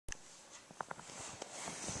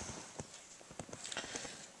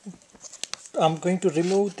I'm going to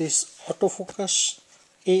remove this autofocus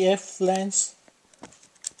AF lens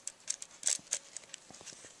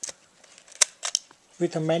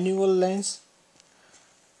with a manual lens.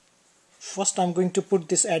 First I'm going to put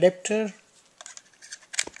this adapter,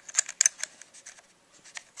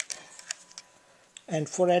 and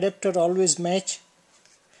for adapter always match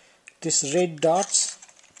this red dots,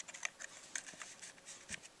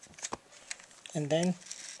 and then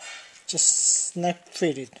just snap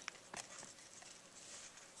fit it.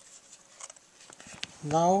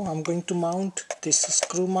 Now I'm going to mount this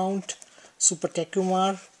screw mount Super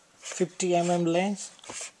Takumar 50mm lens.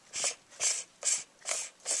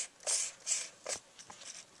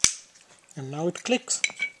 And now it clicks,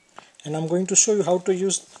 and I'm going to show you how to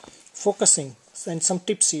use focusing and some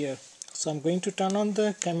tips here. So I'm going to turn on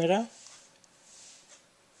the camera,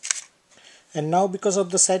 and now because of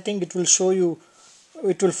the setting it will show you,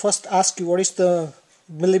 it will first ask you what is the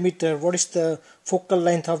millimeter, what is the focal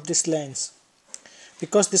length of this lens.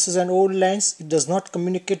 Because this is an old lens, it does not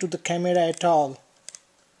communicate to the camera at all.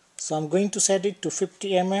 So I'm going to set it to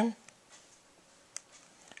 50mm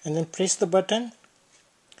and then press the button.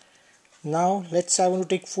 Now let's say I want to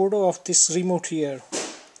take photo of this remote here,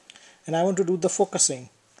 and I want to do the focusing.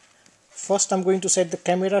 First I'm going to set the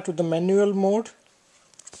camera to the manual mode,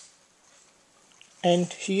 and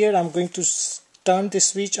here I'm going to turn the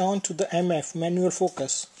switch on to the MF, manual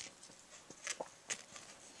focus.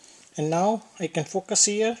 And now I can focus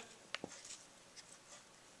here,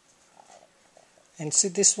 and see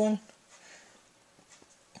this one.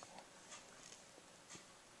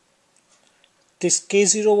 This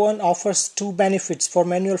K-01 offers two benefits for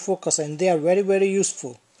manual focus, and they are very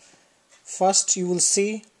useful. First, you will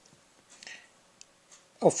see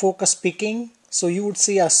a focus peaking, so you would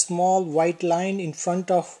see a small white line in front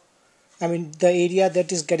of, the area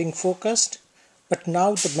that is getting focused. But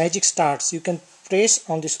now the magic starts. You can press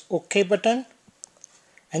on this OK button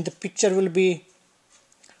and the picture will be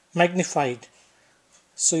magnified,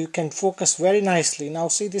 so you can focus very nicely. Now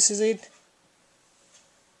see, this is it.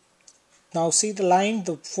 Now see the line,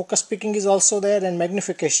 the focus picking is also there, and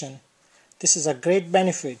magnification. This is a great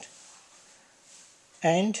benefit.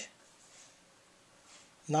 And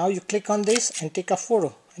now you click on this and take a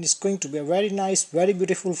photo, and it's going to be a very nice, very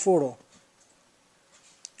beautiful photo.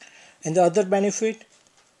 And the other benefit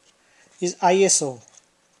is ISO.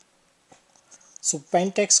 So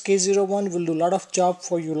Pentax K-01 will do a lot of job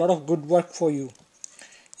for you, a lot of good work for you.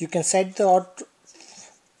 You can set the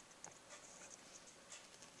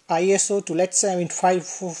ISO to, let's say,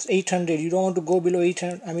 800. You don't want to go below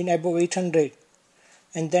 800, above 800,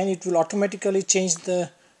 and then it will automatically change the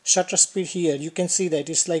shutter speed. Here you can see that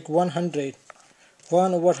it's like 100,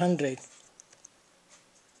 1/100.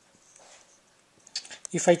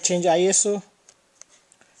 If I change ISO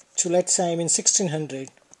to, let's say, 1600,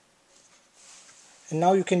 and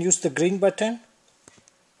now you can use the green button,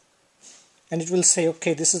 and it will say,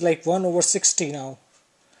 okay, this is like 1/60 now.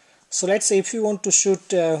 So let's say if you want to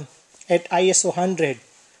shoot at ISO 100,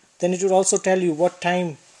 then it will also tell you what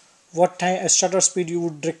time shutter speed you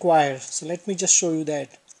would require. So let me just show you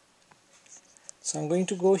that. So I'm going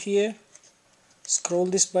to go here, scroll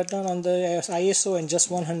this button on the ISO and just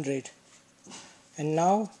 100, and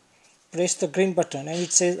now press the green button, and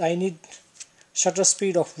it says I need shutter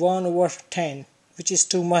speed of 1/10, which is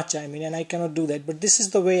too much, and I cannot do that. But this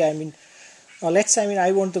is the way, let's say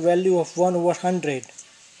I want the value of 1/100.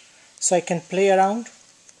 So I can play around.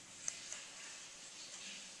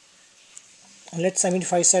 Let's say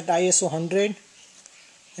if I set ISO 100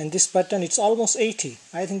 and this button, it's almost 80.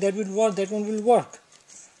 I think that will work. That one will work.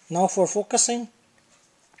 Now for focusing,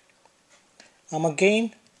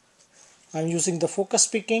 I'm using the focus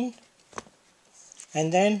picking,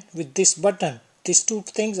 and then with this button, these two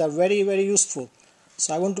things are very useful.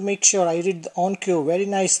 So I want to make sure I read the on cue very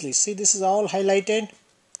nicely. See, this is all highlighted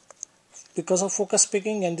because of focus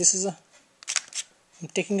picking, and this is I'm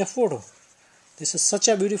taking a photo. This is such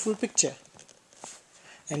a beautiful picture.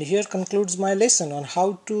 And here concludes my lesson on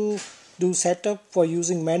how to do setup for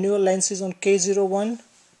using manual lenses on K-01,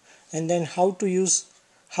 and then how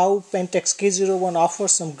Pentax K-01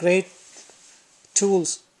 offers some great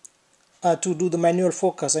tools to do the manual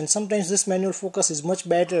focus. And sometimes this manual focus is much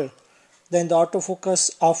better than the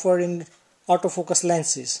autofocus offered in autofocus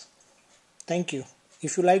lenses. Thank you.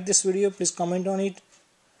 If you like this video, please comment on it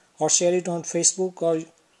or share it on Facebook or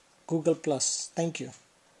Google+. Thank you.